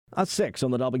A 6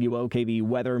 on the WOKV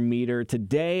weather meter.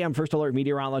 Today, I'm First Alert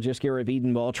meteorologist Garrett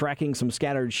Edenball, tracking some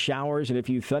scattered showers and a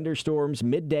few thunderstorms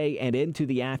midday and into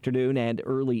the afternoon and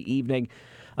early evening.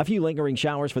 A few lingering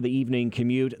showers for the evening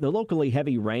commute. The locally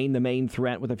heavy rain, the main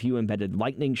threat, with a few embedded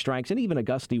lightning strikes and even a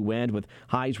gusty wind with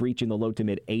highs reaching the low to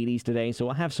mid 80s today. So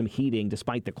we'll have some heating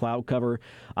despite the cloud cover,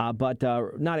 but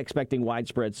not expecting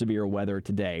widespread severe weather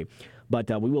today.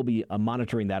 But we will be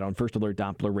monitoring that on First Alert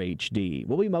Doppler HD.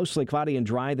 We'll be mostly cloudy and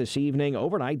dry this evening.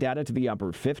 Overnight data to the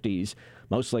upper 50s.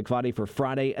 Mostly cloudy for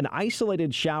Friday. An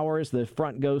isolated shower as the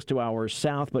front goes to our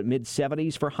south, but mid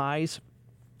 70s for highs.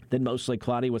 Then mostly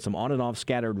cloudy with some on and off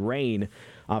scattered rain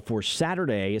for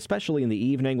Saturday, especially in the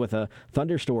evening with a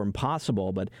thunderstorm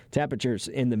possible, but temperatures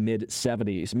in the mid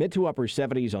 70s. Mid to upper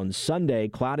 70s on Sunday,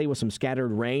 cloudy with some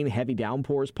scattered rain, heavy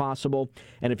downpours possible,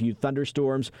 and a few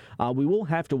thunderstorms. We will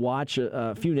have to watch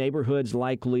a few neighborhoods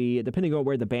likely, depending on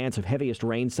where the bands of heaviest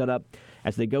rain set up,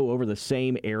 as they go over the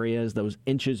same areas. Those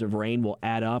inches of rain will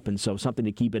add up, and so something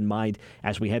to keep in mind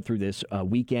as we head through this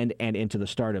weekend and into the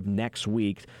start of next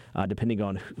week, depending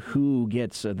on who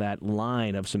gets that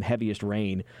line of some heaviest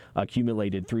rain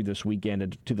accumulated through this weekend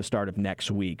and to the start of next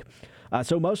week.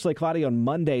 So mostly cloudy on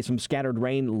Monday. Some scattered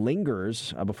rain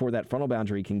lingers before that frontal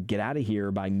boundary can get out of here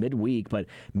by midweek, but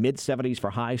mid 70s for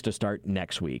highs to start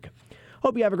next week.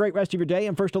 Hope you have a great rest of your day.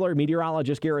 I'm First Alert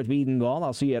meteorologist Garrett Edenball.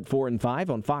 I'll see you at 4 and 5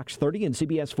 on Fox 30 and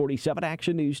CBS 47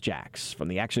 Action News Jax. From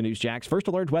the Action News Jax First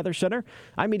Alert Weather Center,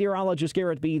 I'm meteorologist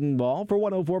Garrett Edenball for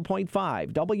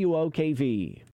 104.5 WOKV.